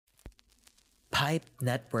Hype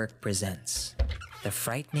Network presents the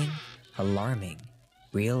frightening, alarming,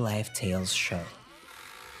 real-life tales show.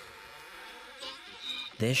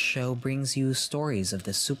 This show brings you stories of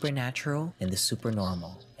the supernatural and the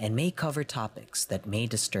supernormal, and may cover topics that may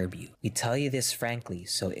disturb you. We tell you this frankly,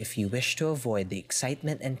 so if you wish to avoid the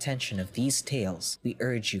excitement and tension of these tales, we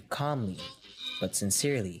urge you calmly, but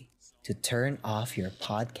sincerely, to turn off your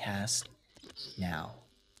podcast now.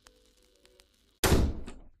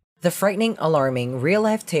 The frightening, alarming,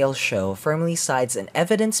 real-life tales show firmly sides in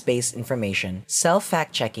evidence-based information,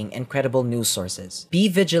 self-fact-checking, and credible news sources. Be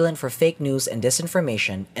vigilant for fake news and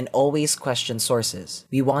disinformation, and always question sources.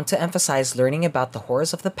 We want to emphasize learning about the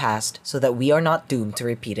horrors of the past so that we are not doomed to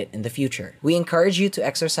repeat it in the future. We encourage you to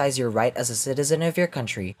exercise your right as a citizen of your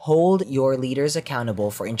country, hold your leaders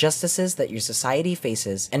accountable for injustices that your society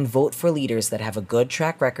faces, and vote for leaders that have a good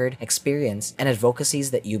track record, experience, and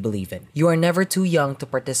advocacies that you believe in. You are never too young to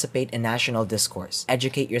participate in national discourse.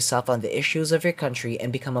 Educate yourself on the issues of your country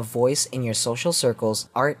and become a voice in your social circles,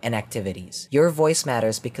 art, and activities. Your voice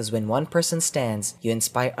matters because when one person stands, you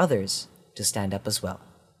inspire others to stand up as well.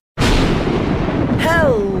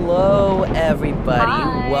 Hello, everybody.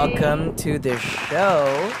 Hi. Welcome to the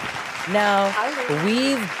show. Now,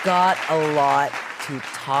 we've got a lot to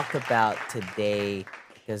talk about today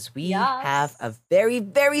because we Yes. have a very,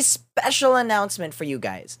 very special announcement for you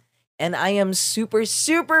guys. And I am super,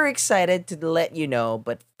 super excited to let you know.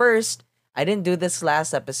 But first, I didn't do this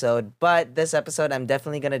last episode, but this episode I'm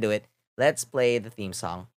definitely going to do it. Let's play the theme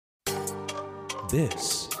song.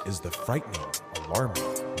 This is the frightening, alarming,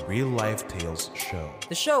 real-life tales show.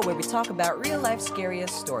 The show where we talk about real-life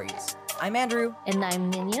scariest stories. I'm Andrew. And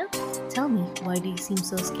I'm Ninya. Tell me, why do you seem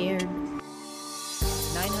so scared?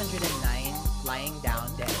 909 lying down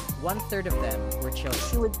dead. 1/3 of them were children.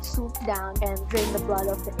 She would swoop down and drain the blood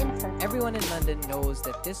of the infant. Everyone in London knows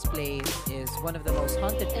that this place is one of the most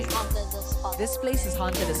haunted It's places. haunted as fuck. This place is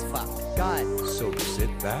haunted as fuck. God. So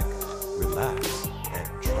sit back, relax,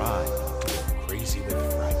 and try not to go crazy with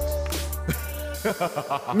fright.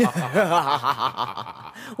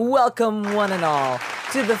 Welcome, one and all,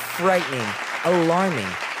 to the frightening,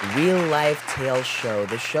 alarming, real-life tale show.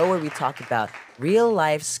 The show where we talk about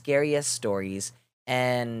real-life scariest stories.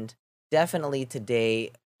 And definitely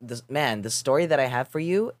today, the story that I have for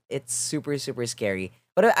you, it's super, super scary.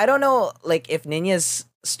 But I don't know, like, if Ninya's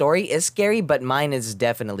story is scary, but mine is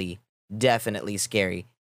definitely scary.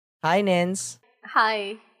 Hi, Nins.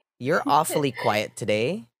 Hi. You're awfully quiet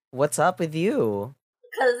today. What's up with you?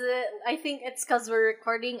 I think it's because we're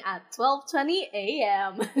recording at 12:20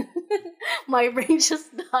 a.m. My brain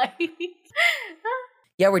just died.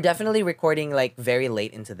 Yeah, we're definitely recording, like, very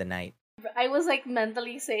late into the night. I was like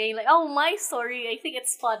mentally saying like, "Oh, my story. I think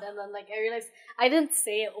it's fun," and then like I realized I didn't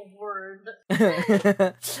say a word.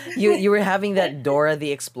 you were having that Dora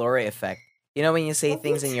the Explorer effect. You know when you say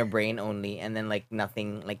things in your brain only and then like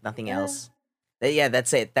nothing else. Yeah,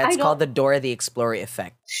 that's it. That's called the Dora the Explorer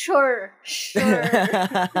effect. Sure.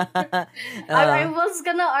 I was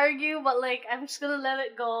gonna argue, but like I'm just gonna let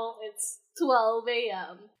it go. It's 12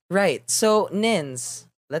 a.m. Right. So, Nins,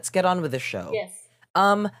 let's get on with the show. Yes.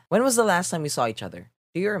 When was the last time we saw each other?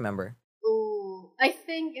 Do you remember? Ooh, I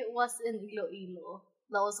think it was in Iloilo.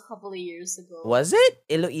 That was a couple of years ago. Was it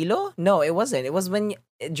Iloilo? No, it wasn't. It was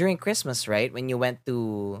during Christmas, right? When you went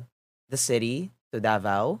to the city, to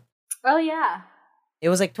Davao. Oh yeah. It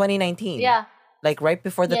was like 2019. Yeah. Like right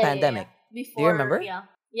before the Yeah, pandemic. Yeah. Before, Do you remember? Yeah.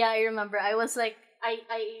 Yeah, I remember. I was like, I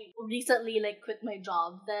recently like quit my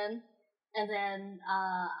job then, and then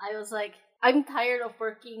I was like, I'm tired of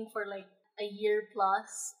working for like a year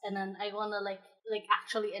plus, and then I wanna like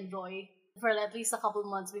actually enjoy for at least a couple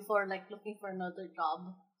months before like looking for another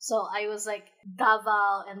job. So I was like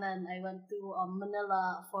Davao, and then I went to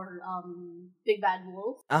Manila for Big Bad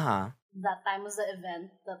Wolf. That time was the event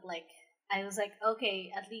that like I was like, okay,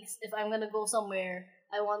 at least if I'm gonna go somewhere,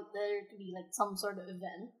 I want there to be like some sort of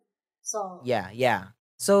event. So Yeah.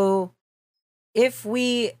 So if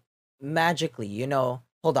we magically,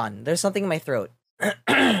 hold on, there's something in my throat.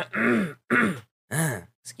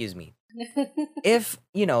 Excuse me. If,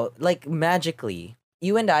 like magically,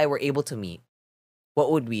 you and I were able to meet,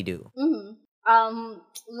 what would we do?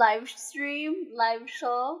 Live stream, live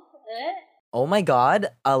show. Oh my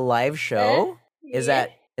god, a live show? Is Yeah.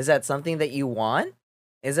 that something that you want?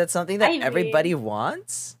 Is that something that I mean- everybody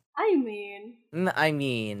wants? I mean,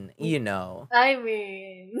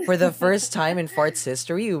 For the first time in Fart's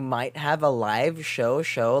history, you might have a live show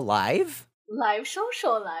live? live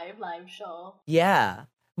show. Yeah.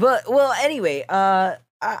 But, well, anyway, I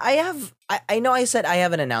know I said I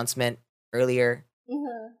have an announcement earlier,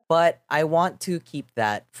 but I want to keep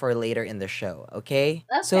that for later in the show, okay?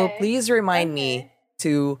 So Okay. please remind me Okay.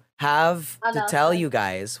 to tell you Announcement.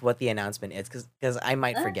 guys what the announcement is because I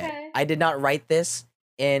might forget. Okay. I did not write this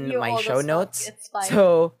in You my old show as fuck. notes, It's fine.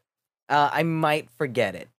 so I might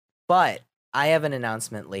forget it. But I have an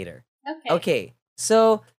announcement later. Okay. Okay,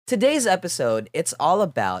 so today's episode, it's all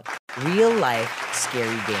about real life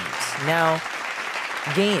scary games. Now,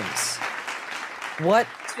 games. What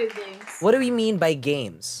Squid Games. what do we mean by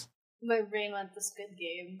games? My brain went to Squid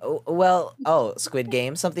Game. Squid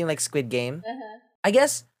Game, something like Squid Game. Uh-huh. I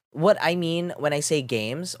guess what I mean when I say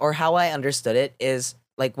games, or how I understood it, is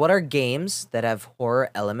like what are games that have horror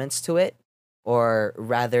elements to it? Or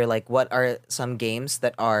rather, like what are some games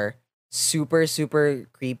that are super, super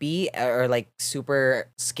creepy or like super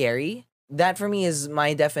scary? That for me is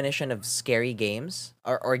my definition of scary games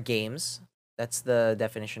or games. That's the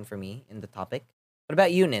definition for me in the topic. What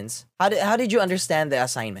about you, Nins? How did you understand the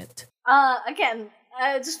assignment? Again,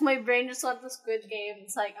 just my brain just went to Squid Game.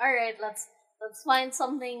 It's like, all right, let's find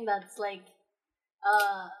something that's like,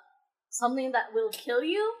 something that will kill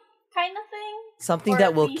you, kind of thing. Something Or that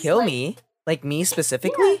at will least, kill like- me? Like me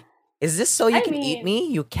specifically? Is this so you I can eat mean- me,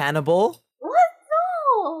 you cannibal? What?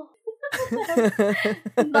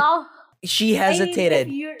 No. No. She I mean, if hesitated.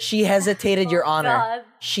 you're- She hesitated, Your Oh, Honor. God.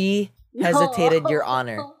 She No. hesitated, Your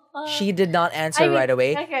Honor. She did not answer I mean, right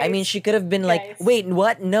away. okay, I mean, she could have been like, guys. wait,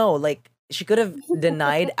 what? No, like she could have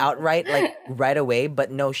denied outright, like right away,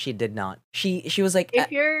 but no, she did not. She was like,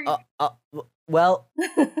 If you're well,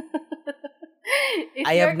 if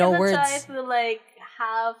I you're have no gonna try words. to like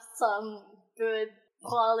have some good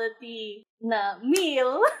quality na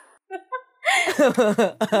meal,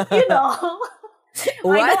 you know, I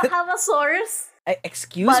what? don't have a source.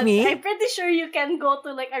 Excuse But me? I'm pretty sure you can go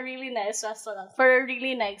to like a really nice restaurant for a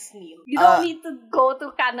really nice meal. You don't need to go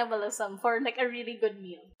to cannibalism for like a really good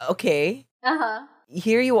meal. Okay. Uh-huh.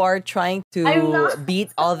 Here you are trying I'm to not- beat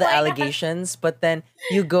all the Oh my God. allegations, but then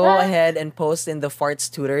you go ahead and post in the Farts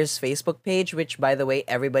Tutors Facebook page, which by the way,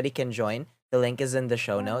 everybody can join. The link is in the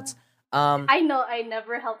show notes. I know I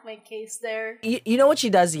never helped my case there. You know what she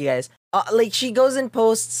does, you guys? Like she goes and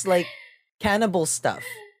posts like cannibal stuff.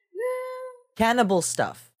 Cannibal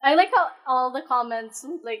stuff. I like how all the comments,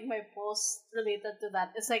 like my posts related to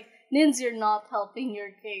that, it's like, Nins, you're not helping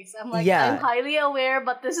your case. I'm like, Yeah. I'm highly aware,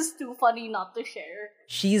 but this is too funny not to share.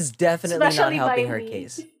 She's definitely Especially not helping by her me.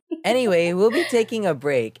 case. Anyway, we'll be taking a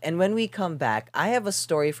break, and when we come back, I have a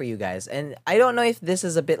story for you guys. And I don't know if this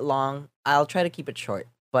is a bit long. I'll try to keep it short.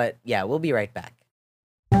 But yeah, we'll be right back.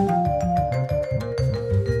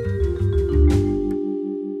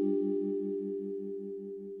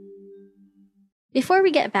 Before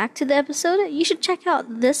we get back to the episode, you should check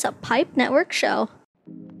out this Pipe Network show.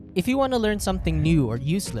 If you want to learn something new or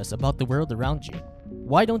useless about the world around you,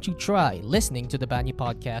 why don't you try listening to the Banyu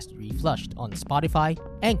podcast Reflushed on Spotify,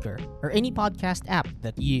 Anchor, or any podcast app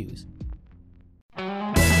that you use?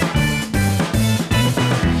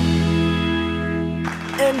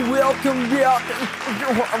 And welcome back.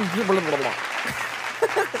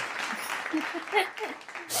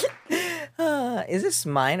 Is this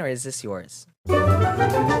mine or is this yours? This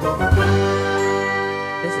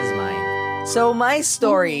is mine. So my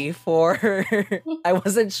story for I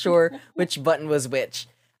wasn't sure which button was which.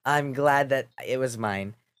 I'm glad that it was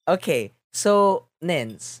mine. Okay, so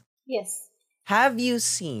Nins, Yes. have you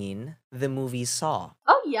seen the movie Saw?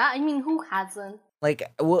 Oh, yeah. I mean, who hasn't? Like,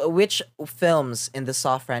 which films in the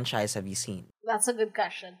Saw franchise have you seen? That's a good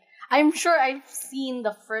question. I'm sure I've seen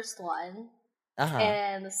the first one, Uh-huh.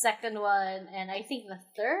 and the second one, and I think the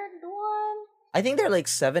third one. I think there are like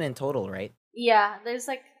 7 in total, right? Yeah, there's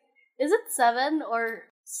like, is it 7 or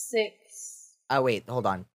 6? Wait, hold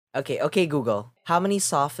on. Okay, Google. How many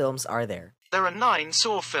Saw films are there? There are 9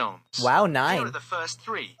 Saw films. Wow, Here 9. are the first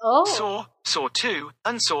 3. Oh. Saw, Saw 2,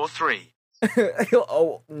 and Saw 3.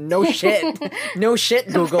 Oh, no shit. No shit,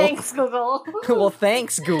 Google. Thanks, Google. Well,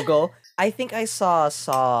 thanks, Google. I think I saw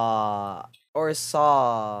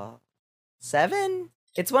 7?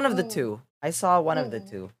 It's one of the Mm. two. I saw one of the Mm.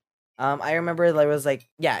 two. I remember there was like,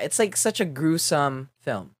 yeah, it's like such a gruesome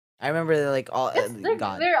film. I remember like all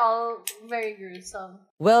God. They're all very gruesome.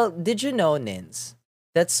 Well, did you know, Nins,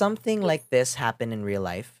 that something like this happened in real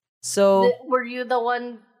life? So Were you the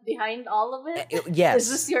one behind all of it? yes, Is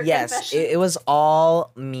this your yes, confession? it was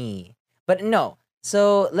all me. But no.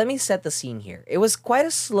 So let me set the scene here. It was quite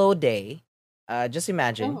a slow day. Just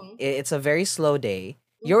imagine Mhm. it's a very slow day.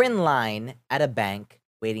 You're in line at a bank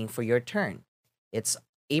waiting for your turn. It's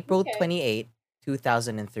April Okay. 28,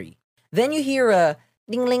 2003. Then you hear a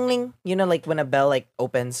ding ling ling. You know, like when a bell like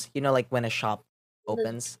opens. You know, like when a shop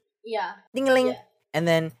opens. Yeah. Ding ling. Yeah. And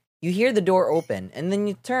then you hear the door open, and then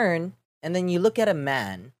you turn, and then you look at a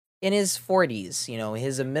man in his 40s.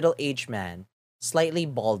 He's a middle-aged man, slightly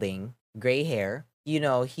balding, gray hair.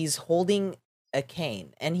 He's holding a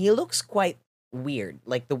cane, and he looks quite weird.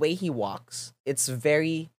 Like the way he walks,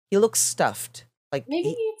 he looks stuffed. Like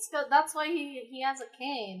Maybe that's why he has a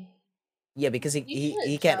cane. yeah, because he You he, shouldn't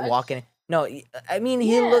he can't judge. walk in. No, I mean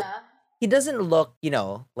Yeah. he doesn't look,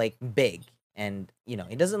 like big, and he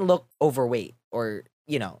doesn't look overweight, or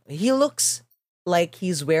he looks like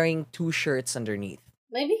he's wearing two shirts underneath.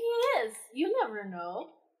 Maybe he is. You never know.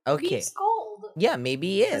 Maybe Okay. he's cold. Yeah, maybe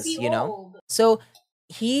he Is is, he old? So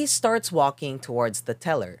he starts walking towards the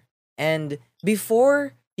teller. And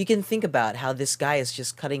before you can think about how this guy is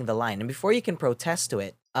just cutting the line, and before you can protest to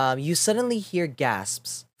it, you suddenly hear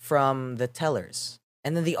gasps from the tellers.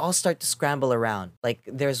 And then they all start to scramble around. Like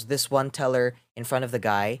there's this one teller in front of the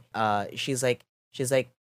guy. She's like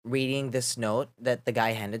reading this note that the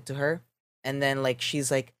guy handed to her. And then like she's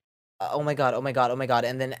like, oh my god, oh my god, oh my god.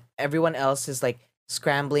 And then everyone else is like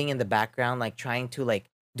scrambling in the background, like trying to like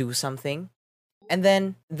do something. And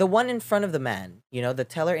then the one in front of the man, the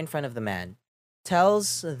teller in front of the man,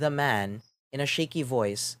 tells the man in a shaky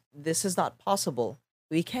voice, "This is not possible.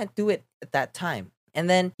 We can't do it at that time." And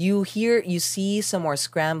then you see some more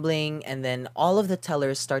scrambling, and then all of the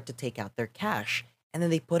tellers start to take out their cash, and then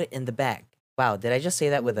they put it in the bag. Wow, did I just say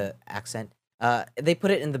that with an accent? They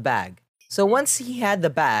put it in the bag. So once he had the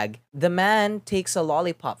bag, the man takes a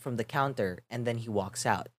lollipop from the counter, and then he walks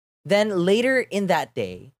out. Then later in that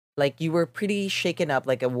day, like you were pretty shaken up,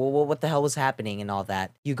 like what the hell was happening and all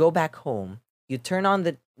that. You go back home, you turn on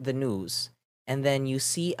the news, and then you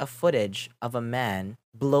see a footage of a man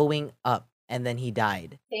blowing up, and then he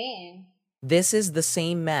died. Dang. This is the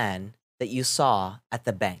same man that you saw at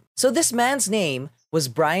the bank. So this man's name was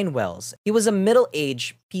Brian Wells. He was a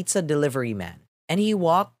middle-aged pizza delivery man, and he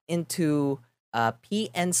walked into a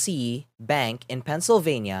PNC Bank in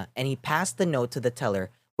Pennsylvania, and he passed the note to the teller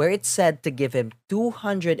where it said to give him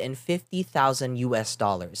 250,000 US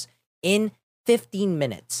dollars in 15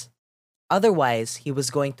 minutes. Otherwise, he was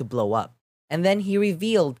going to blow up. And then he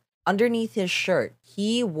revealed underneath his shirt,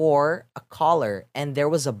 he wore a collar and there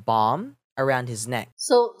was a bomb around his neck.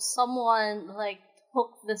 So someone like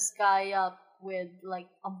hooked this guy up with like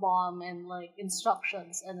a bomb and like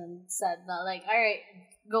instructions, and then said that like, all right,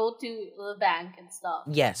 go to the bank and stuff.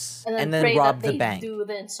 Yes. And then, then rob that the they bank. do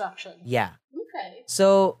the instructions. Yeah. Okay.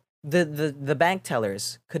 So the bank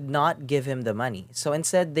tellers could not give him the money. So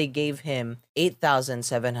instead they gave him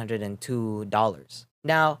 $8,702.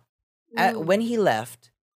 Now, when he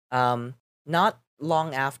left, not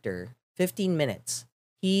long after, 15 minutes,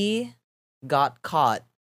 he got caught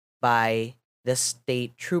by the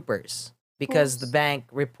state troopers because the Oops. bank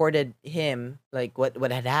reported him like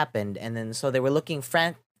what had happened, and then so they were looking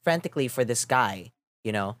frantically for this guy.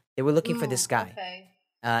 They were looking for this guy. Okay.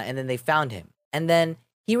 And then they found him. And then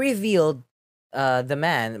he revealed, the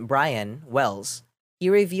man, Brian Wells, he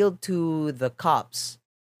revealed to the cops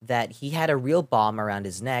that he had a real bomb around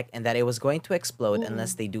his neck and that it was going to explode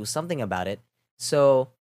unless they do something about it. So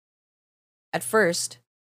at first,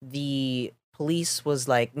 the police was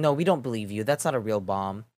like, no, we don't believe you. That's not a real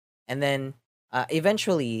bomb. And then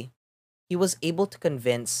eventually, he was able to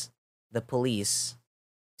convince the police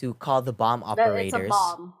to call the bomb That operators. it's a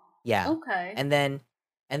bomb. Yeah. Okay. And then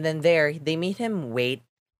there they made him wait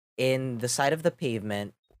in the side of the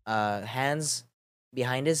pavement, hands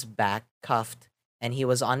behind his back, cuffed, and he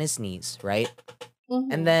was on his knees, right?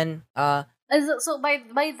 Mhm. And then So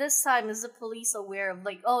by this time, is the police aware of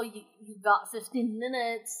like, oh, you got 15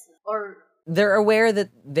 minutes, or they're aware that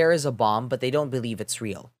there is a bomb, but they don't believe it's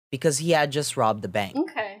real because he had just robbed the bank.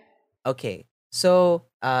 okay. Okay. So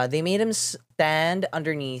they made him stand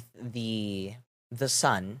underneath the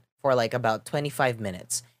sun for like about 25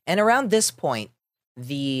 minutes. And around this point,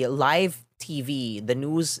 the live TV, the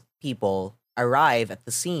news people arrive at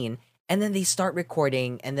the scene, and then they start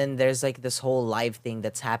recording, and then there's like this whole live thing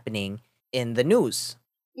that's happening in the news.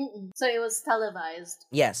 So it was televised.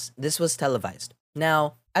 Yes, this was televised.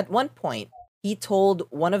 Now, at one point, he told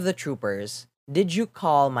one of the troopers, "Did you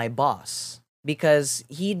call my boss?" Because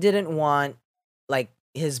he didn't want like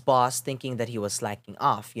his boss thinking that he was slacking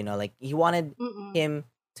off, like he wanted him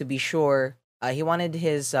to be sure, he wanted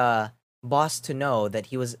his boss to know that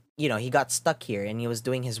he was, he got stuck here and he was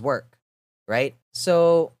doing his work, right?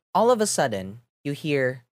 So all of a sudden, you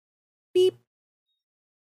hear beep,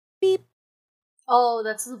 beep, Oh,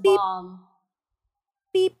 that's the Beep. bomb.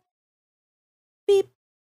 beep, beep,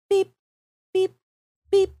 beep, beep,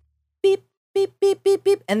 beep, beep, beep, beep, beep,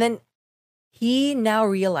 beep. And then he now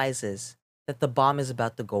realizes that the bomb is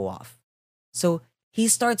about to go off. So he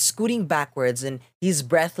starts scooting backwards and he's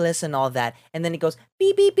breathless and all that. And then he goes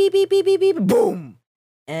beep beep beep beep beep beep beep boom.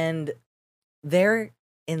 And there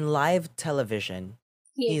in live television,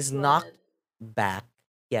 he's exploded. knocked back.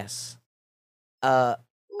 Yes. A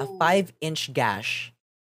Ooh. 5-inch gash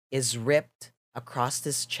is ripped across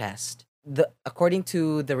his chest. According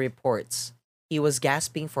to the reports, he was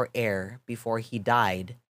gasping for air before he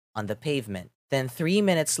died on the pavement. Then 3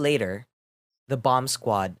 minutes later, the bomb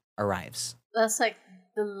squad arrives. That's like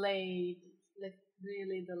delayed. Like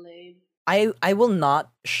really delayed. I will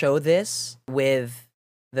not show this with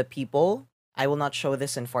the people. I will not show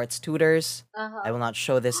this in Farts Tutors. Uh-huh. I will not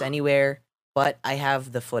show this anywhere, but I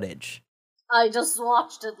have the footage. I just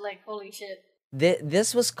watched it like holy shit.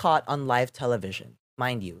 This was caught on live television,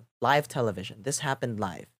 mind you, live television. This happened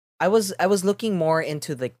live. I was looking more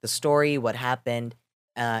into like the story, what happened,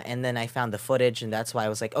 and then I found the footage, and that's why I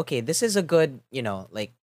was like, okay, this is a good,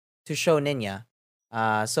 like, to show Ninya.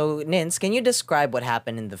 So Nins, can you describe what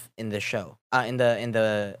happened in the show? In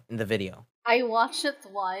the video. I watched it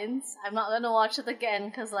once. I'm not gonna watch it again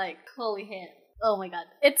because like holy shit. Oh my god.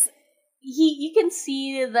 It's you can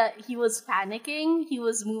see that he was panicking. He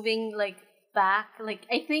was moving like back. Like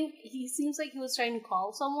I think he seems like he was trying to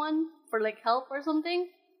call someone for like help or something.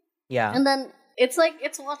 Yeah. And then it's like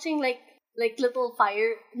it's watching like little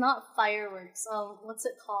not fireworks. What's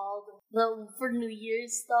it called? The for New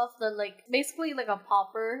Year's stuff. The like basically like a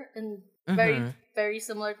popper and very very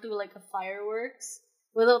similar to like a fireworks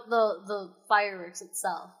without the fireworks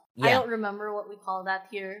itself. I Yeah. don't remember what we call that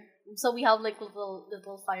here. So we have like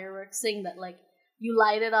little fireworks thing that like you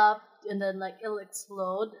light it up and then like it'll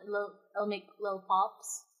explode. It'll make little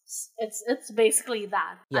pops. It's basically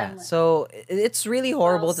that. Yeah. I'm like, So it's really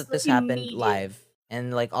horrible was that this like happened immediate. live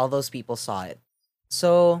and like all those people saw it.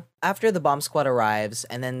 So after the bomb squad arrives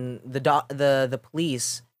and then the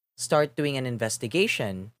police start doing an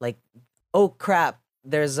investigation, like, oh crap,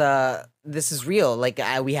 this is real, like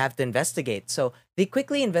we have to investigate. So they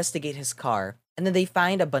quickly investigate his car and then they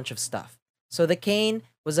find a bunch of stuff. So the cane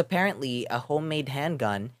was apparently a homemade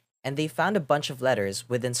handgun and they found a bunch of letters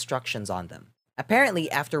with instructions on them. Apparently,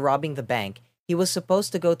 after robbing the bank, he was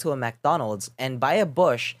supposed to go to a McDonald's and by a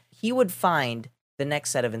bush, he would find the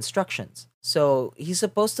next set of instructions. So he's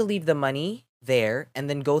supposed to leave the money there and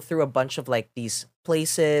then go through a bunch of like these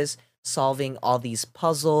places, solving all these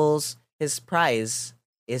puzzles. His prize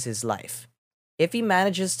is his life. If he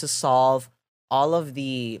manages to solve all of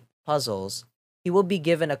the puzzles, he will be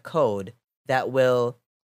given a code that will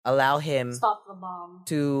allow him stop the bomb.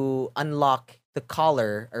 to unlock the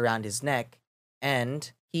collar around his neck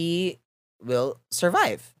and he will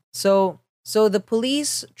survive. So the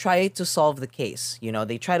police try to solve the case.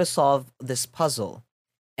 They try to solve this puzzle.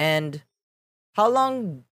 And how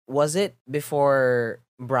long was it before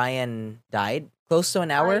Brian died? Close to an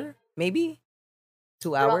hour, maybe?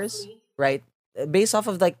 2 hours, Roughly. right? Based off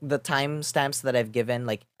of like the time stamps that I've given,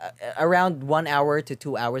 like around 1 hour to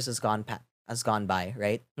 2 hours has gone by,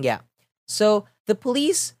 right? Yeah. So the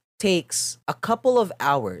police takes a couple of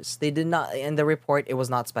hours. They did not in the report. It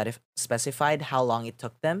was not specified how long it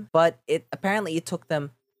took them, but it took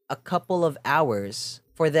them a couple of hours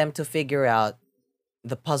for them to figure out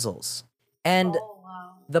the puzzles, and Oh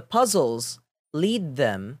wow. the puzzles lead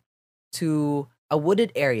them to a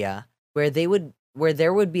wooded area where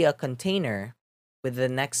there would be a container with the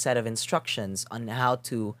next set of instructions on how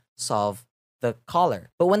to solve the collar.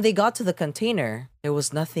 But when they got to the container, there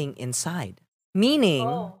was nothing inside. Meaning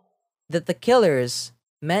Oh. that the killers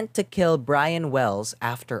meant to kill Brian Wells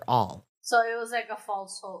after all. So it was like a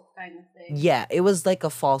false hope kind of thing. Yeah, it was like a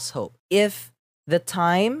false hope. If the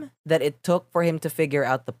time that it took for him to figure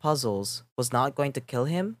out the puzzles was not going to kill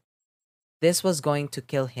him, this was going to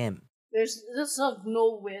kill him. There's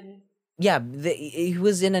no win. Yeah, he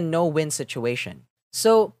was in a no-win situation.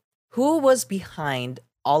 So, who was behind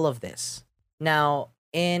all of this? Now,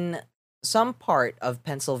 in some part of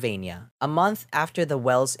Pennsylvania, a month after the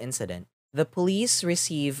Wells incident, the police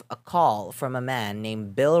receive a call from a man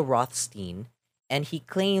named Bill Rothstein, and he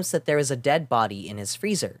claims that there is a dead body in his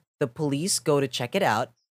freezer. The police go to check it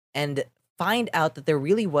out and find out that there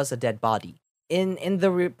really was a dead body. In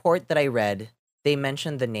the report that I read, they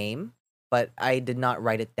mentioned the name, but I did not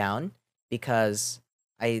write it down because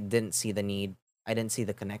I didn't see the need. I didn't see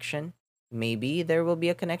the connection. Maybe there will be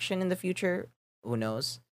a connection in the future. Who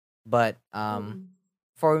knows? But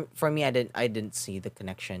for me, I didn't see the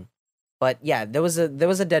connection. But yeah, there was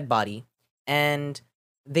a dead body, and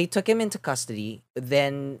they took him into custody.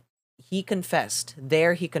 Then he confessed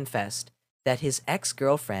that his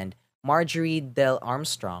ex-girlfriend, Marjorie Dell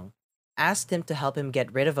Armstrong, asked him to help him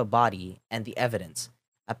get rid of a body and the evidence.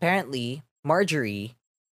 Apparently, Marjorie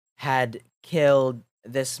had killed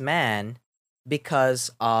this man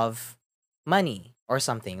because of money or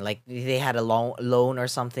something. Like they had a loan or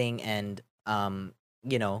something, and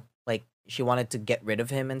like she wanted to get rid of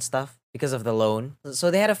him and stuff because of the loan.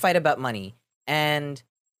 So they had a fight about money. And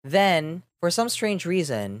then, for some strange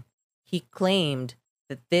reason, he claimed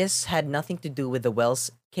that this had nothing to do with the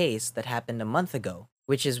Wells case that happened a month ago,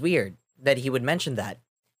 which is weird that he would mention that.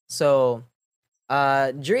 So,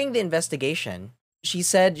 during the investigation, she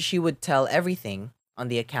said she would tell everything on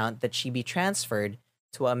the account that she be transferred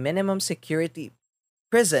to a minimum security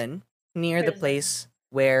prison near the Prison. place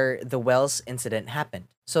where the Wells incident happened.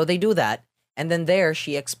 So they do that, and then there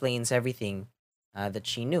she explains everything that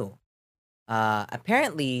she knew.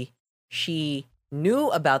 Apparently, she knew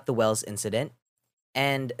about the Wells incident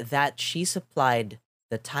and that she supplied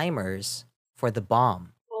the timers for the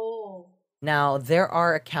bomb. Oh. Now, there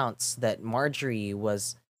are accounts that Marjorie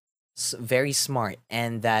was very smart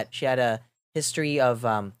and that she had a history of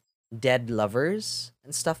dead lovers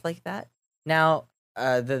and stuff like that. Now,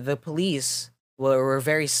 the police were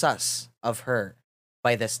very sus of her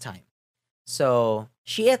by this time. So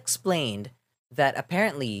she explained that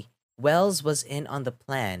apparently Wells was in on the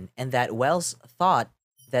plan and that Wells thought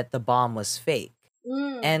that the bomb was fake.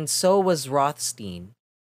 Mm. And so was Rothstein,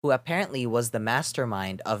 who apparently was the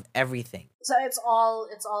mastermind of everything. So it's all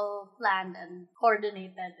planned and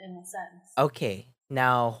coordinated in a sense. Okay,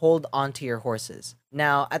 now hold on to your horses.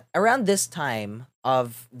 Now, at around this time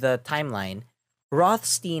of the timeline,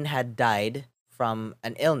 Rothstein had died from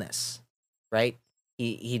an illness, right?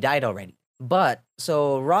 He died already. But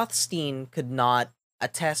so Rothstein could not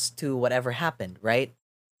attest to whatever happened, right?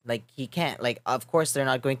 Like he can't. Like of course they're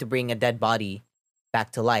not going to bring a dead body back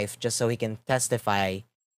to life just so he can testify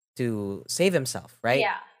to save himself, right?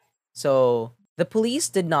 Yeah. So the police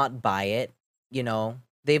did not buy it.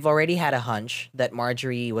 They've already had a hunch that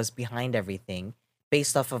Marjorie was behind everything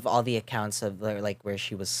based off of all the accounts of like where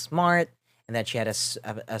she was smart and that she had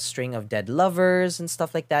a string of dead lovers and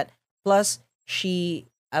stuff like that. Plus, she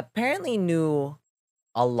apparently knew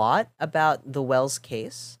a lot about the Wells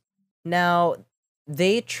case. Now,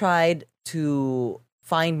 they tried to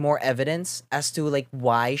find more evidence as to like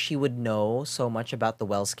why she would know so much about the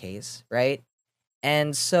Wells case, right?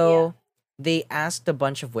 And so they asked a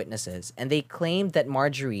bunch of witnesses and they claimed that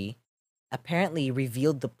Marjorie apparently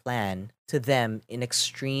revealed the plan to them in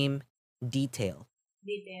extreme detail.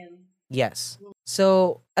 Detail. Yes.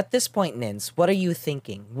 So at this point, Nins, what are you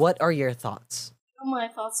thinking? What are your thoughts? My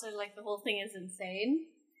thoughts are like the whole thing is insane.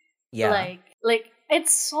 Yeah. Like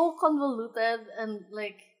it's so convoluted and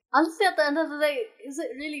like honestly at the end of the day, is it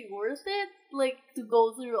really worth it? Like to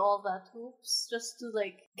go through all that hoops just to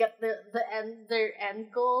like get their end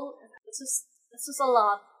goal? It's just a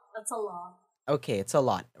lot. That's a lot. Okay, it's a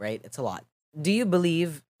lot, right? It's a lot. Do you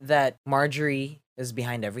believe that Marjorie is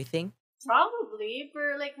behind everything? Probably,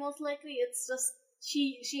 but like most likely it's just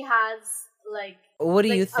she has like What do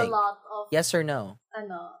like you think? a lot of Yes or no? I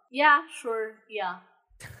know. Yeah, sure. Yeah.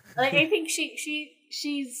 Like I think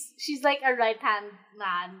she's like a right hand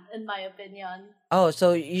man in my opinion. Oh,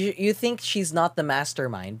 so you think she's not the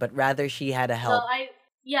mastermind, but rather she had a help. So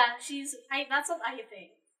that's what I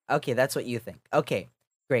think. Okay, that's what you think. Okay,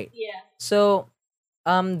 great. Yeah. So,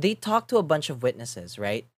 they talked to a bunch of witnesses,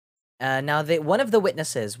 right? Now, one of the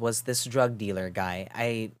witnesses was this drug dealer guy.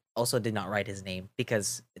 I also did not write his name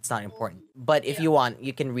because it's not important. But if Yeah. you want,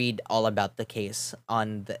 you can read all about the case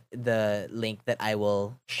on the link that I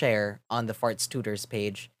will share on the Farts Tutors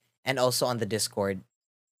page and also on the Discord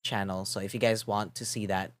channel. So if you guys want to see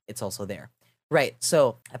that, it's also there. Right.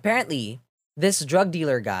 So apparently, this drug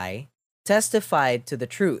dealer guy testified to the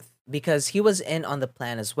truth because he was in on the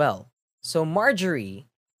plan as well. So Marjorie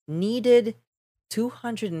needed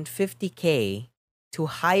 250K to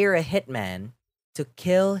hire a hitman to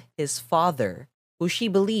kill his father, who she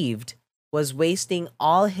believed was wasting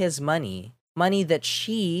all his money that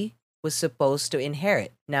she was supposed to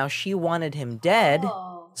inherit. Now she wanted him dead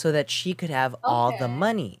Oh. so that she could have all the Okay.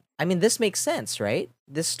 money. I mean, this makes sense, right?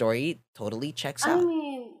 This story totally checks I out.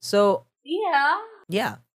 mean, So, yeah.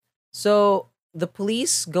 yeah. So the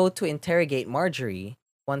police go to interrogate Marjorie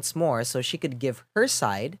once more so she could give her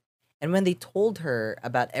side. And when they told her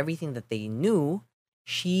about everything that they knew,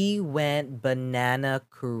 she went banana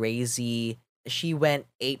crazy. She went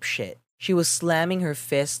ape shit. She was slamming her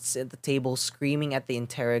fists at the table, screaming at the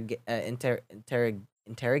interrogists?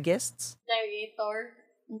 Interrogator.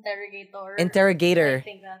 Interrogator. I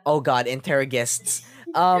think that. Oh god, interrogists.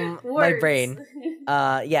 My Words. brain.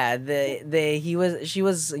 Yeah, she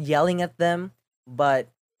was yelling at them, but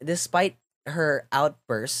despite her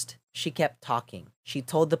outburst, she kept talking. She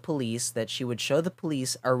told the police that she would show the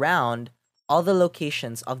police around all the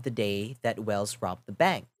locations of the day that Wells robbed the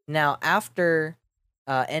bank. Now, after,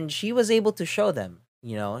 and she was able to show them.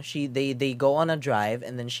 They go on a drive,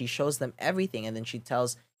 and then she shows them everything, and then she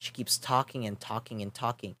keeps talking and talking and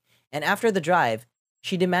talking. And after the drive,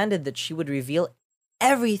 she demanded that she would reveal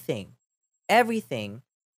everything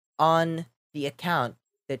on the account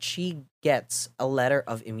that she gets a letter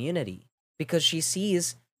of immunity, because she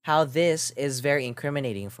sees how this is very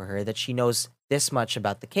incriminating for her, that she knows this much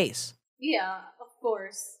about the case. Yeah, of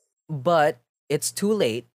course. But it's too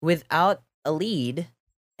late. Without a lead,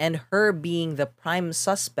 and her being the prime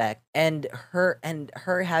suspect, and her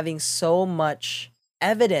having so much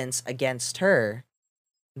evidence against her,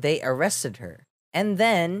 they arrested her. And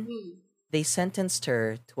then they sentenced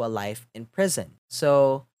her to a life in prison.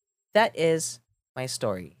 So that is my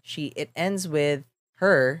story. It ends with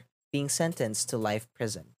her being sentenced to life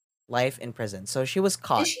in prison. So she was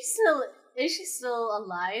caught. Is she still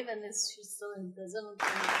alive, and is she still in prison?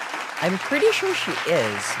 I'm pretty sure she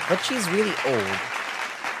is, but she's really old.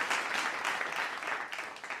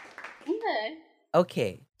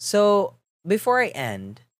 Okay, so before I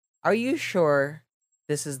end, are you sure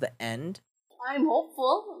this is the end? I'm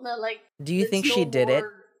hopeful. Do you think she did it?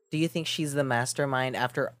 Do you think she's the mastermind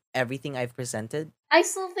after everything I've presented? I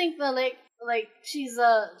still think that she's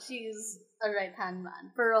a right hand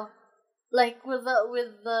man. Pero with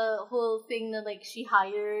the whole thing that she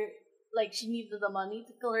hired, she needed the money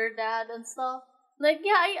to kill her dad and stuff.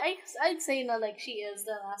 I'd say she is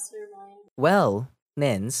the mastermind. Well,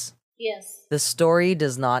 Nins. Yes. The story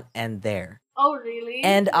does not end there. Oh, really?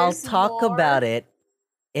 And I'll There's talk more? about it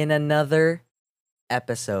in another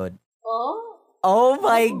episode. Oh? Oh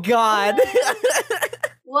my god!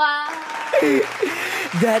 Wow!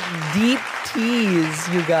 That deep tease,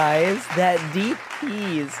 you guys. That deep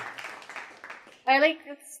tease. I like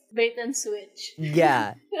it's bait and switch.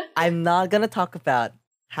 Yeah. I'm not gonna talk about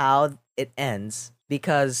how it ends,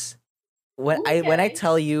 because when I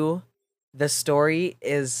tell you the story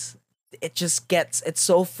is, it's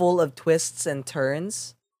so full of twists and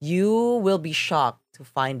turns, you will be shocked to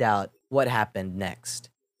find out what happened next.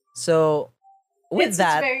 So it's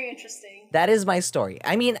very interesting. That is my story.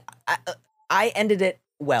 I mean, I ended it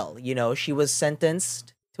well. She was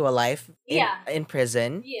sentenced to a life in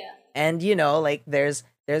prison. Yeah. And there's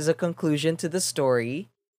a conclusion to the story,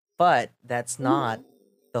 but that's not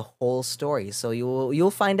the whole story. So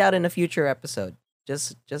you'll find out in a future episode.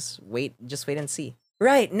 Just wait and see.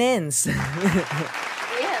 Right, Nins.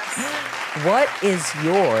 Yes. What is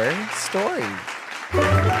your story?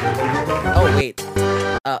 Oh wait.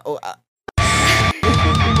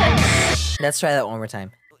 Let's try that one more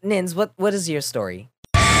time. Nins, what is your story?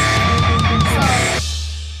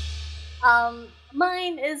 So,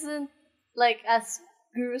 mine isn't as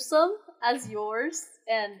gruesome as yours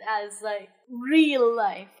and as real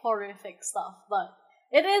life horrific stuff, but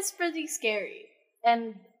it is pretty scary,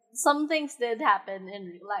 and some things did happen in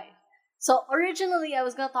real life. So originally I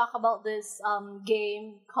was gonna talk about this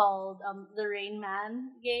game called the Rain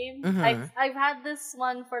Man game. Mhm. I've had this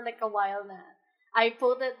one for a while now. I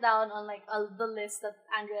put it down on the list that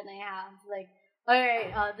Andrea and I have.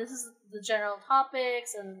 Alright, this is the general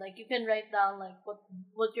topics, and you can write down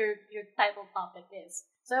what your title topic is.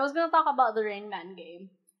 So I was gonna talk about the Rain Man game.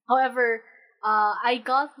 However, I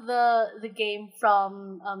got the game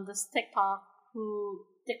from this TikTok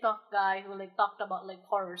guy who talked about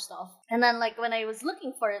horror stuff. And then when I was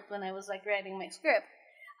looking for it, when I was writing my script,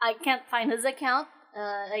 I can't find his account.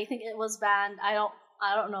 I think it was banned. I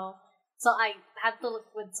don't know. So I had to look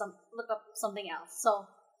up something else. So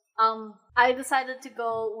I decided to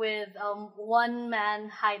go with one man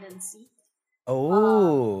hide and seek.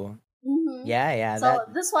 Oh. Yeah. So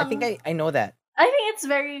this one, I think I know that. I think it's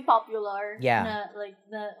very popular. Yeah.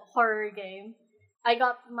 The horror game. I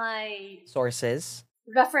got my Sources.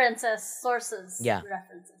 sources. Yeah.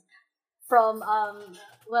 References from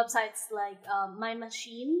websites like My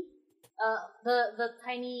Machine, the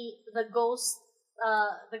ghost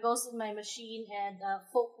in My Machine, and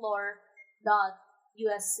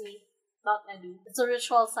folklore.usc.edu. It's a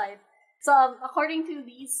ritual site. So according to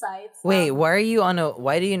these sites, Wait, why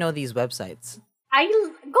do you know these websites? I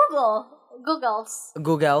Googles.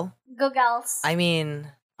 Googles. I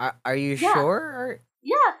mean, are you sure? Or?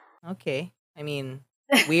 Yeah. Okay. I mean,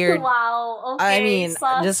 weird. Wow. Okay. I mean,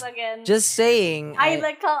 sus again. just saying. I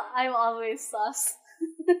like how I'm always sus.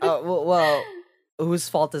 Well, whose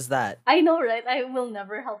fault is that? I know, right? I will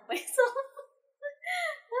never help myself.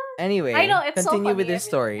 Anyway, I know it's continue so with this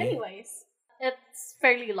story. Anyways, it's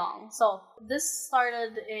fairly long. So this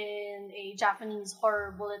started in a Japanese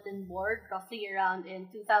horror bulletin board, roughly around in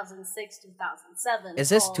 2006, 2007. Is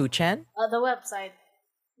this called, 2chan? The website.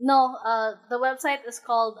 No, the website is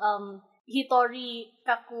called Hitori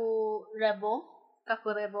Kakurebo.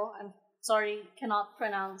 Kakurebo. I'm sorry, cannot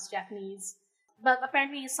pronounce Japanese. But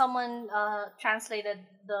apparently someone translated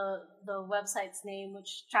the website's name,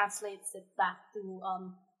 which translates it back to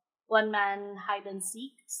one man hide and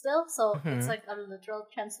seek still. So it's like a literal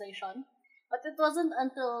translation. But it wasn't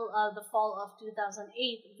until the fall of 2008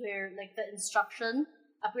 where like the instruction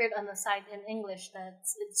appeared on the site in English that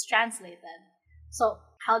it's translated. So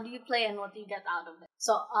how do you play and what do you get out of it?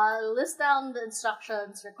 So I'll list down the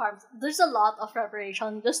instructions, requirements. There's a lot of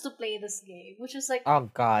preparation just to play this game, which is like Oh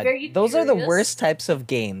god. very Those are the curious. worst types of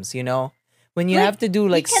games, you know? When you Like, have to do you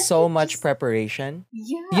like can't so just- much preparation.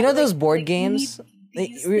 Yeah, You know those like- board like you games? need Like,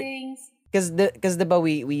 these things. Cause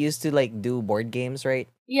we used to like do board games, right?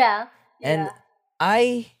 Yeah. And yeah.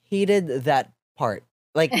 I hated that part.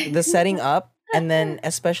 Like the setting up, and then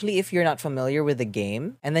especially if you're not familiar with the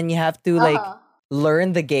game, and then you have to like Uh-huh.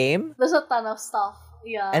 learn the game. There's a ton of stuff.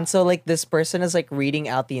 Yeah. And so like this person is like reading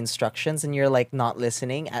out the instructions and you're like not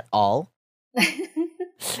listening at all.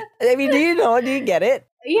 I mean, do you get it?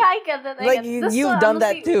 Yeah, I get it. Like you've done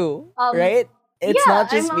that too, right? It's yeah,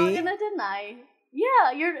 not just I'm me. not gonna deny.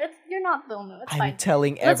 Yeah, you're not no. It's I'm fine.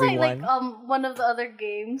 telling That's why, everyone. like, one of the other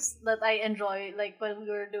games that I enjoy, like, when we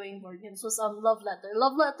were doing board games was, Love Letter.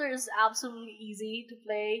 Love Letter is absolutely easy to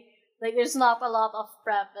play. Like, there's not a lot of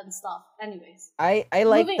prep and stuff. Anyways. I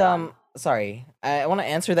liked moving on. sorry. I want to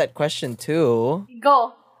answer that question too.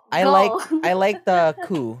 Go. I Go. like the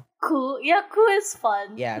coup. Coup. Yeah, Coup is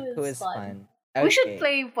fun. Yeah, coup is fun. We should Okay.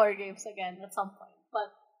 play board games again at some point.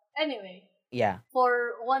 But, anyway. Yeah.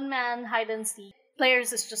 For one man hide and seek,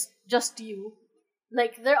 players is just you.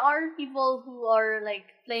 Like there are people who are like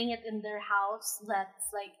playing it in their house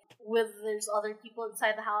that's like there's other people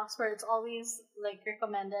inside the house where it's always like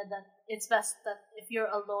recommended that it's best that if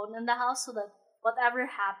you're alone in the house so that whatever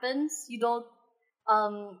happens you don't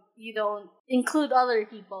include other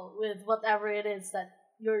people with whatever it is that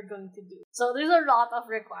you're going to do. So there's a lot of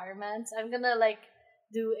requirements. I'm gonna like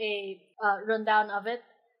do a rundown of it.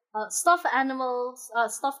 Stuffed animals,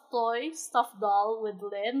 stuffed toy, stuffed doll with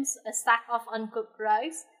limbs, a stack of uncooked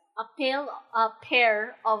rice, a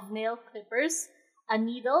pair of nail clippers, a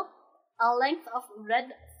needle, a length of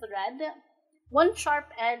red thread, one sharp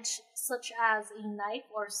edge such as a knife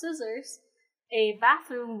or scissors, a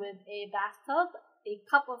bathroom with a bathtub, a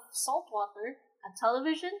cup of salt water, a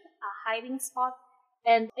television, a hiding spot,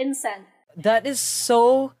 and incense. That is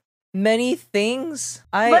so many things.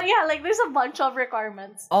 But yeah, like there's a bunch of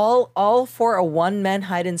requirements. All for a one man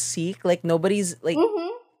hide and seek. Like nobody's like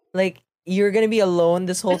like you're gonna be alone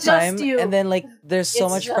this whole It's just time, you. and then like there's so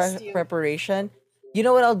It's much just you. preparation. You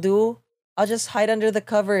know what I'll do? I'll just hide under the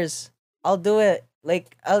covers. I'll do it.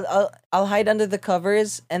 Like I'll hide under the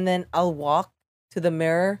covers, and then I'll walk to the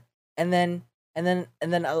mirror, and then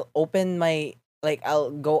I'll open my I'll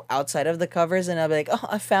go outside of the covers, and I'll be like, oh,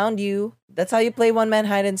 I found you. That's how you play one man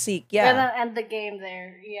hide and seek. And then Yeah. end the game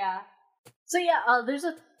there. Yeah. So yeah, there's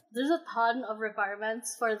a ton of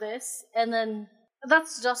requirements for this, and then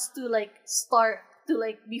that's just to like start to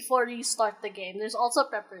like before you start the game. There's also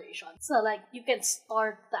preparation, so like you can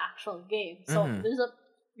start the actual game. So there's a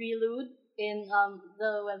prelude in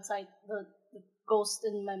the website the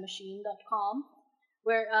ghostinmymachine.com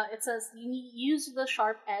where it says use the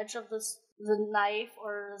sharp edge of the knife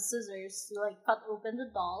or scissors to like cut open the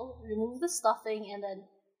doll, remove the stuffing, and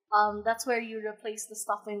then that's where you replace the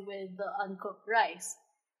stuffing with the uncooked rice.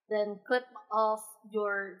 Then clip off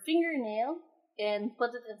your fingernail and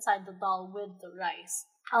put it inside the doll with the rice.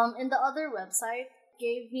 In the other website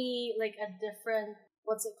gave me like a different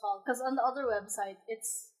what's it called? Because on the other website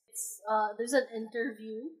it's there's an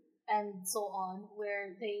interview and so on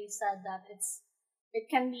where they said that it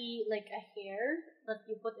can be like a hair that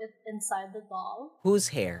you put it inside the doll. Whose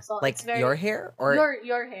hair? So Like it's very- your hair or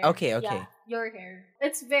your hair. Okay, okay. Yeah, your hair.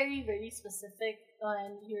 It's very, very specific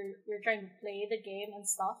when you're trying to play the game and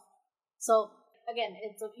stuff. So again,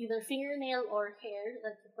 it's either fingernail or hair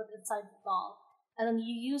that you put inside the doll. And then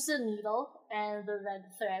you use the needle and the red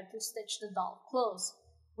thread to stitch the doll closed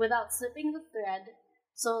without slipping the thread.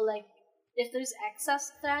 So like if there's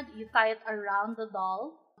excess thread, you tie it around the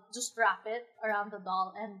doll. Just wrap it around the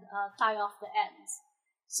doll and tie off the ends.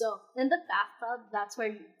 So in the bathtub, that's where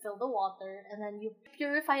you fill the water, and then you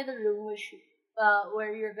purify the room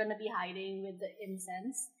where you're gonna be hiding with the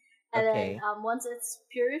incense. And Okay. then once it's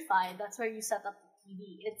purified, that's where you set up the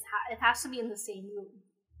TV. It has to be in the same room.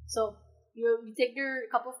 So you take your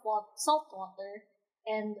cup of salt water,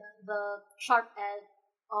 and the sharp edge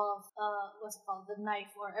of what's it called, the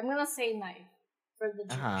knife, or I'm gonna say knife for the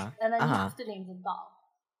Uh-huh. Jewish, and then you Uh-huh. have to name the doll.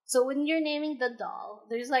 So when you're naming the doll,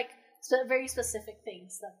 there's like very specific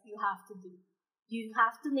things that you have to do. You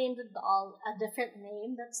have to name the doll a different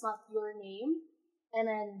name that's not your name, and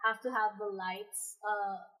then have to have the lights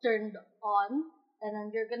turned on, and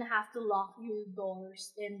then you're gonna have to lock your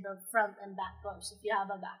doors in the front and back doors if you have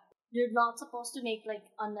a back. You're not supposed to make like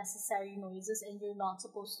unnecessary noises, and you're not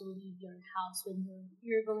supposed to leave your house when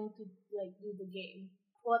you're going to like do the game.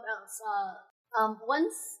 What else?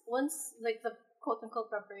 Once like the quote unquote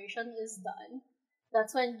preparation is done,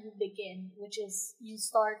 that's when you begin, which is you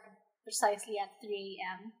start precisely at 3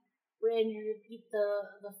 a.m. wherein you repeat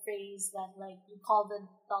the phrase that like you call the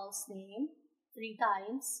doll's name 3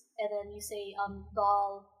 times, and then you say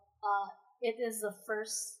doll, it is the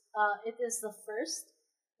first, it is the first.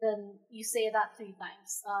 Then you say that 3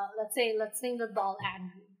 times. Let's name the doll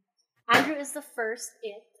Andrew. Andrew is the first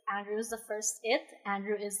it. Andrew is the first it.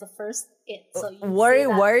 Andrew is the first it. So you say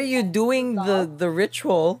that Why are you 3 times doing to the doll. the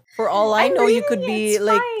ritual? For all I I'm know, you could reading it, be it's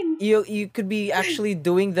like fine. you could be actually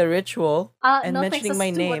doing the ritual and No, thanks. mentioning That's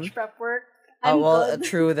my too name. much prep work. Oh I'm well, good.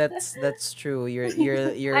 true. That's true. You're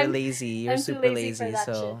I'm lazy. You're I'm too super lazy for lazy. that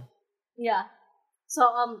shit. So Yeah. So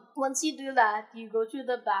once you do that, you go to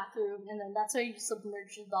the bathroom, and then that's where you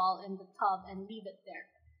submerge the doll in the tub and leave it there.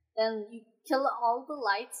 Then you kill all the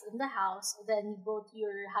lights in the house. Then you go to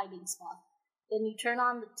your hiding spot. Then you turn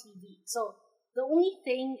on the TV. So the only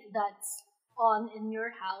thing that's on in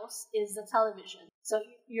your house is the television. So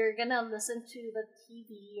you're gonna listen to the TV.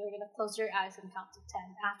 You're gonna close your eyes and count to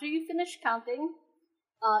 10. After you finish counting,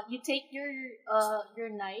 you take your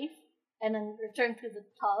knife and then return to the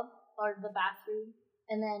tub or the bathroom,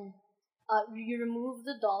 and then you remove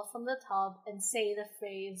the doll from the tub and say the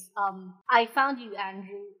phrase, "I found you,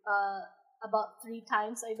 Andrew," about 3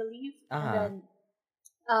 times, I believe, and Uh-huh.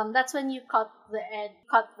 then that's when you cut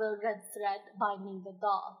the red thread binding the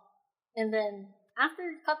doll, and then after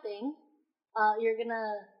cutting, you're gonna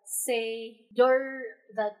say you're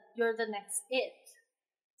the next it.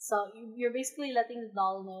 So you're basically letting the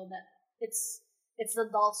doll know that it's the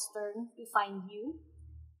doll's turn to find you.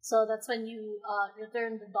 So that's when you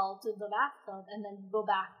return the doll to the bathtub, and then go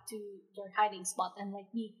back to your hiding spot and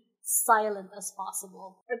like be silent as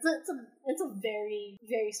possible. It's a very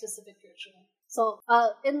very specific ritual. So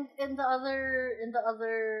in the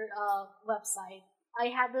other website, I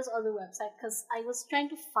had this other website because I was trying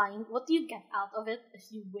to find what do you get out of it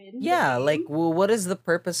if you win. the yeah, game. like what is the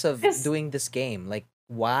purpose of 'Cause- doing this game? Like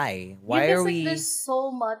why? Yeah, 'cause, like, there's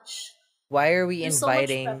so much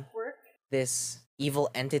Inviting prep work. this evil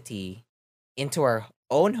entity into our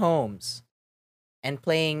own homes and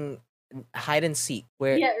playing hide and seek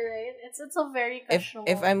where Yeah, right. It's a very questionable.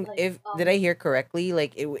 did I hear correctly,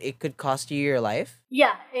 like it could cost you your life?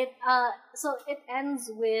 Yeah, so it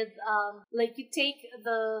ends with like you take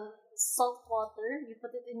the salt water, you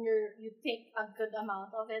put it in you take a good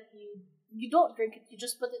amount of it, you don't drink it, you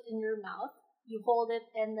just put it in your mouth, you hold it,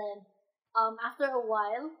 and then after a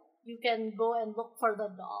while you can go and look for the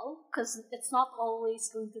doll because it's not always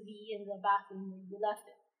going to be in the bathroom where you left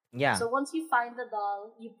it. Yeah. So once you find the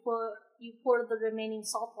doll, you pour the remaining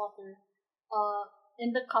salt water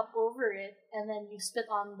in the cup over it, and then you spit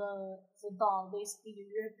on the doll. Basically,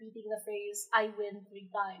 you're repeating the phrase "I win" 3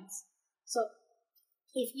 times. So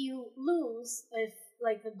if you lose, if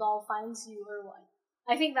like the doll finds you or what,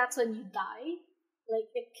 I think that's when you die. Like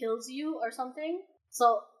it kills you or something.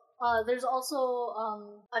 So there's also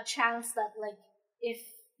a chance that like if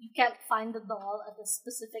you can't find the doll at a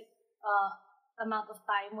specific amount of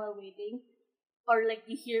time while waiting, or like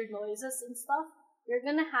you hear noises and stuff, you're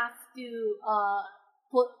gonna have to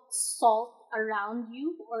put salt around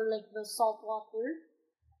you, or like the salt water.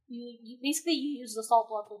 You basically you use the salt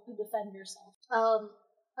water to defend yourself.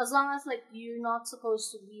 As long as like you're not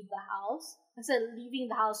supposed to leave the house. I said leaving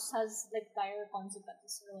the house has like dire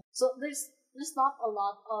consequences. So there's not a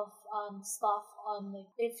lot of stuff on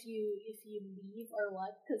like if you leave or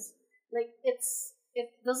what, because like it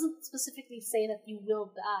doesn't specifically say that you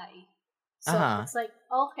will die. So it's like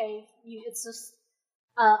okay, it's just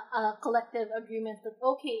a collective agreement that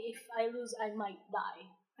okay, if I lose, I might die,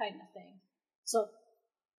 kind of thing. So,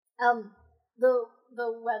 the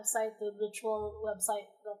website, the ritual website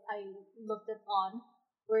that I looked it on,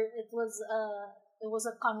 where it was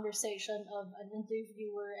a conversation of an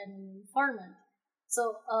interviewer and an informant.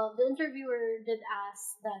 So the interviewer did ask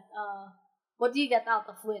that what do you get out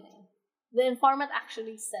of winning? The informant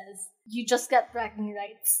actually says you just get bragging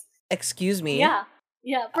rights. Excuse me. Yeah.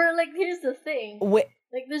 For like here's the thing. Wait.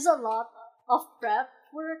 Like there's a lot of prep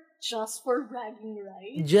work just for bragging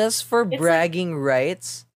rights? Just for It's like bragging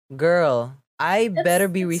rights? Girl, I better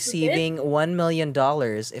be it's lit. receiving $1 million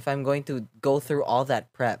if I'm going to go through all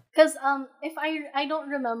that prep. Because if I don't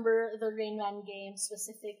remember the Rain Man game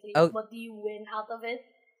specifically, Oh, what do you win out of it?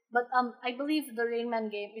 But I believe the Rain Man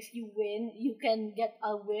game, if you win, you can get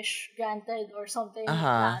a wish granted or something like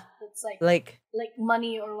uh-huh. that. It's like Like,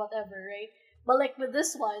 money or whatever, right? But like with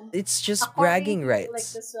this one, it's just according bragging to like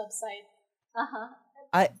rights. this website, uh huh,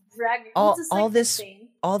 I which is all like this insane.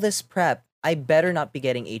 all this prep, I better not be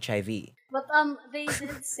getting HIV. But they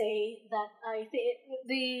did say that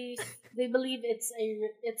they believe it's a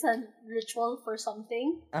ritual for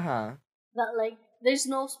something Uh-huh. that like there's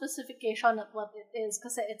no specification of what it is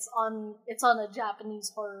because it's on a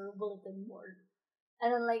Japanese horror bulletin board,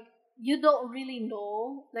 and then like you don't really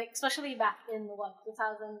know, like especially back in what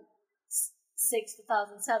 2006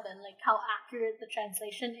 2007, like how accurate the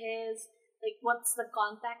translation is, like what's the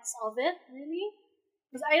context of it really,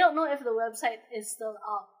 because I don't know if the website is still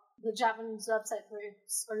up, the Japanese website where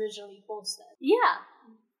it's originally posted. Yeah,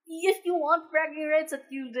 if you want bragging rights that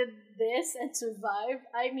you did this and survived,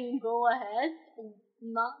 I mean, go ahead. I'm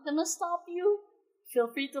not gonna stop you. Feel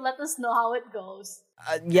free to let us know how it goes.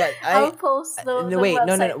 Yeah, I'll post no, the wait,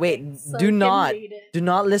 no, website wait. link so Do you can not, read it. do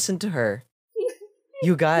not listen to her.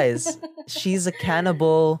 You guys, she's a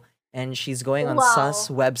cannibal and she's going on sus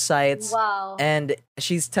Wow. websites Wow. and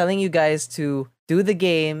she's telling you guys to do the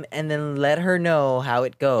game and then let her know how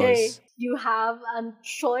it Hey, goes. you have a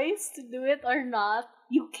choice to do it or not.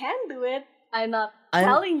 You can do it. I'm not I'm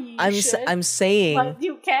telling you should, I'm saying but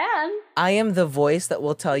you can. I am the voice that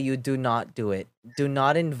will tell you do not do it. Do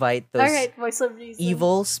not invite those Alright, voice of reason.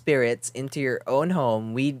 evil spirits into your own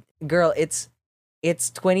home. Girl, it's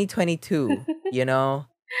 2022, you know?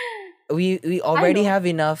 We already know. have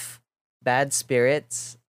enough bad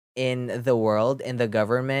spirits in the world, in the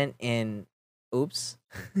government, in oops.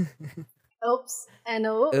 Oops and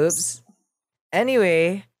oops. Oops.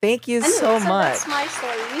 Anyway, thank you Anyway, so so much. that's my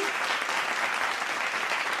story.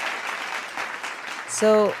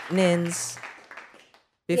 So, Nins,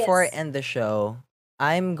 before I Yes. end the show,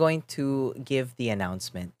 I'm going to give the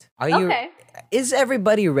announcement. Okay. Is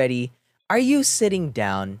everybody ready? Are you sitting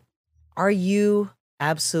down? Are you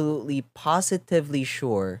absolutely positively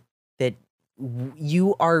sure that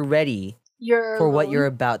you are ready You're for what you're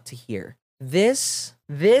alone. about to hear? This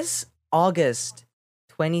August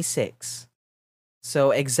 26th, so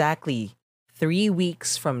exactly 3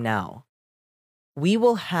 weeks from now, we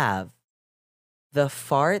will have the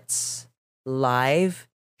Farts Live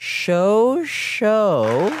show,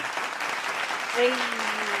 Hey,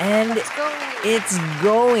 and let's go. it's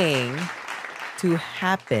going to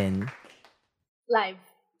happen Live.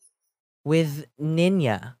 with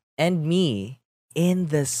Ninya and me in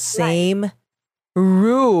the same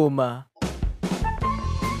room.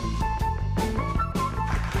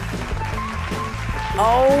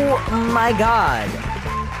 Oh my god.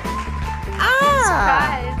 Ah!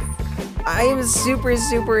 Surprise. I'm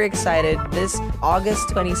super excited. This August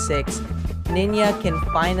 26th, Ninya can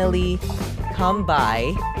finally come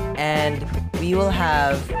by and we will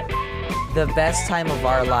have the best time of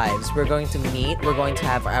our lives. We're going to meet, we're going to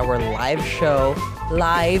have our live show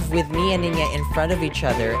live with me and Ninya in front of each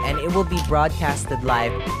other, and it will be broadcasted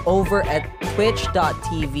live over at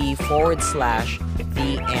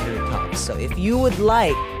twitch.tv/the Andrew Talks. So if you would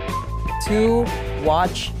like to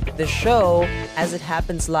watch the show as it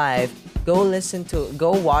happens live, go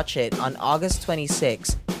watch it on August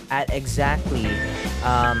 26th at exactly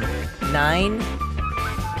 9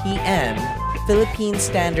 p.m. Philippine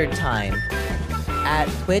Standard Time at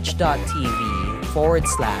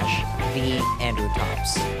twitch.tv/the Andrew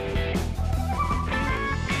Tops.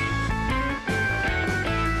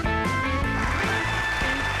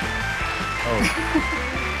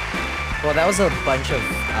 Oh. Well, that was a bunch of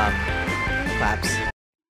claps.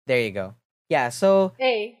 There you go. Yeah, so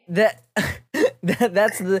Hey. that's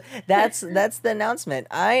the announcement.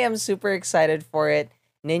 I am super excited for it.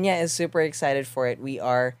 Ninya is super excited for it. We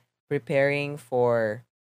are preparing for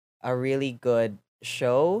a really good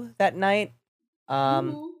show that night.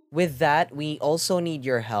 With that, we also need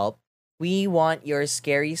your help. We want your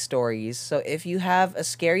scary stories. So if you have a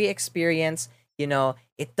scary experience,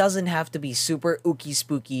 it doesn't have to be super ooky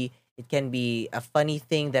spooky. It can be a funny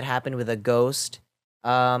thing that happened with a ghost.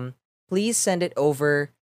 Please send it over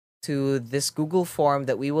to this Google form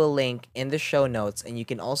that we will link in the show notes, and you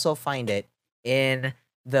can also find it in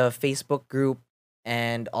the Facebook group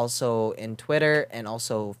and also in Twitter and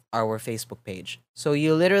also our Facebook page. So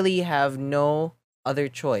you literally have no other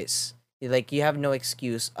choice. You have no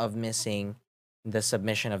excuse of missing the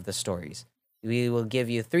submission of the stories. We will give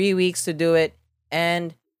you 3 weeks to do it,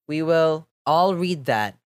 and we will all read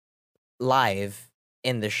that live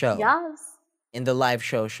in the show, Yes. in the live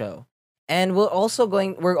show. And we're also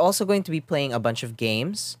going to be playing a bunch of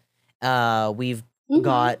games. We've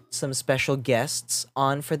got some special guests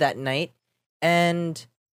on for that night. And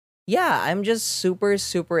yeah, I'm just super,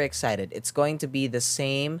 super excited. It's going to be the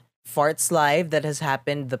same Farts Live that has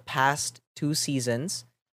happened the past 2 seasons,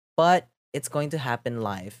 but it's going to happen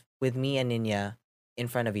live with me and Ninya in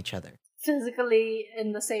front of each other. Physically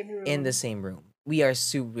in the same room. In the same room. We are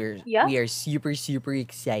super, Yeah. we are super, super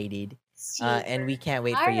excited. And we can't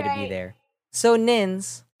wait for you to be Alright. there. So,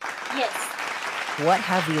 Nins, Yes. what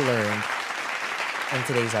have we learned in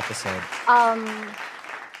today's episode?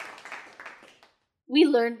 We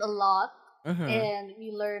learned a lot, Mhm. and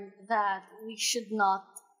we learned that we should not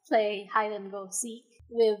play hide and go seek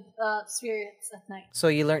with spirits at night. So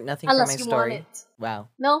you learned nothing Unless from my you story? want it. Wow.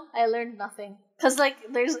 No, I learned nothing. Cause like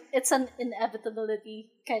it's an inevitability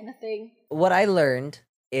kind of thing. What I learned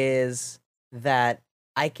is that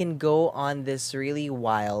I can go on this really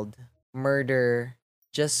wild murder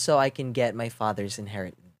just so I can get my father's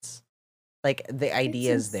inheritance. Like the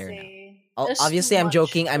idea is there now. Insane. Oh, There's obviously, too I'm much.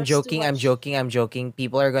 joking. I'm There's too joking. I'm much. joking. I'm joking.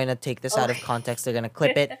 People are going to take this out of Okay. context. They're going to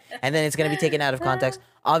clip it, and then it's going to be taken out of context.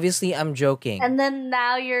 Obviously, I'm joking. And then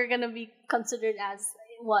now you're gonna be considered as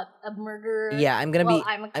what, a murderer? Yeah, I'm gonna Well, be.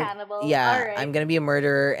 I'm a cannibal. Yeah, Alright. I'm gonna be a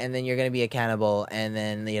murderer, and then you're gonna be a cannibal, and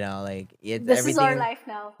then like This everything. is our life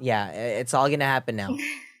now. Yeah, it's all gonna happen now.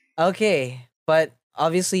 Okay, but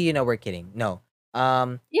obviously, we're kidding. No.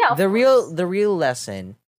 Yeah. Of the course. real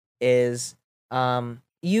lesson is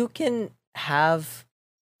you can have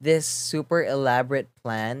this super elaborate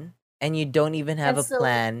plan, and you don't even have And a still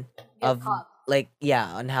plan Get of caught.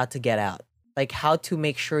 on how to get out, like how to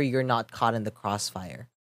make sure you're not caught in the crossfire.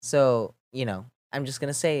 So I'm just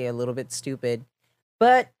gonna say a little bit stupid,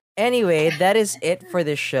 but anyway, that is it for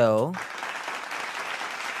this show.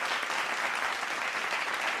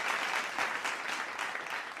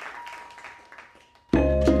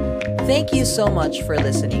 Thank you so much for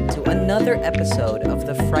listening to another episode of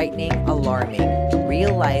the frightening, alarming,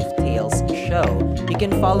 real life tales show. You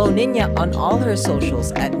can follow Ninya on all her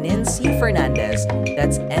socials at Nancy Fernandez.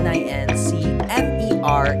 That's NINCFERNANDEZ.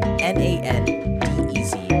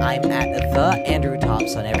 I'm at the Andrew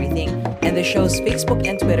Tops on everything, and the show's Facebook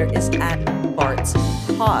and Twitter is at Bart's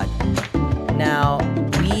Pod. Now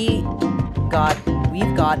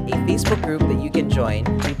we've got a Facebook group that you can join.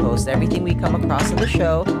 We post everything we come across on the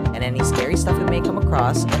show and any scary stuff we may come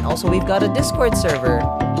across. And also we've got a Discord server.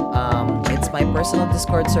 It's my personal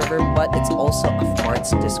Discord server, but it's also a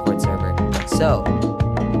Farts Discord server. So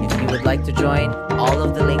if you would like to join, all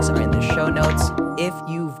of the links are in the show notes. If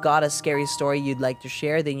you've got a scary story you'd like to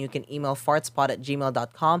share, then you can email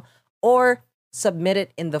fartspot@gmail.com or submit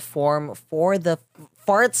it in the form for the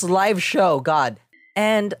Farts live show. God.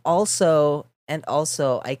 And also,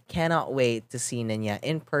 I cannot wait to see Ninya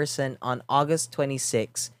in person on August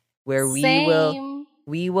 26th, where Same.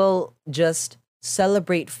 we will just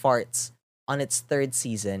celebrate Farts on its 3rd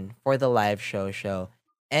season for the live show.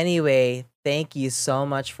 Anyway, thank you so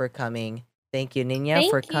much for coming. Thank you, Ninya,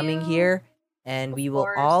 Thank for coming you. here. And Of we will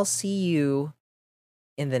course. all see you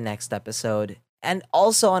in the next episode. And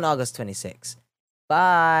also on August 26th.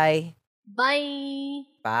 Bye. Bye.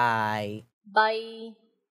 Bye. Bye.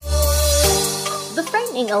 The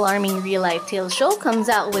Frightening Alarming Real Life Tales show comes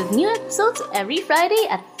out with new episodes every Friday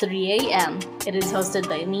at 3 a.m. It is hosted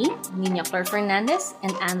by me, Nina Flor Fernandez,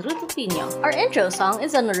 and Andrew Tupino. Our intro song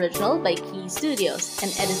is an original by Key Studios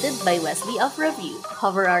and edited by Wesley of Review.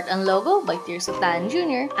 Cover art and logo by Tirso Tan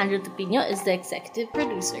Jr. Andrew Tupino is the executive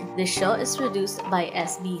producer. This show is produced by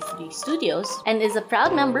SB3 Studios and is a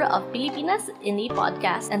proud member of Pilipinas Indie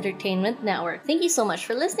Podcast Entertainment Network. Thank you so much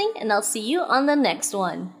for listening, and I'll see you on the next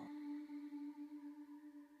one.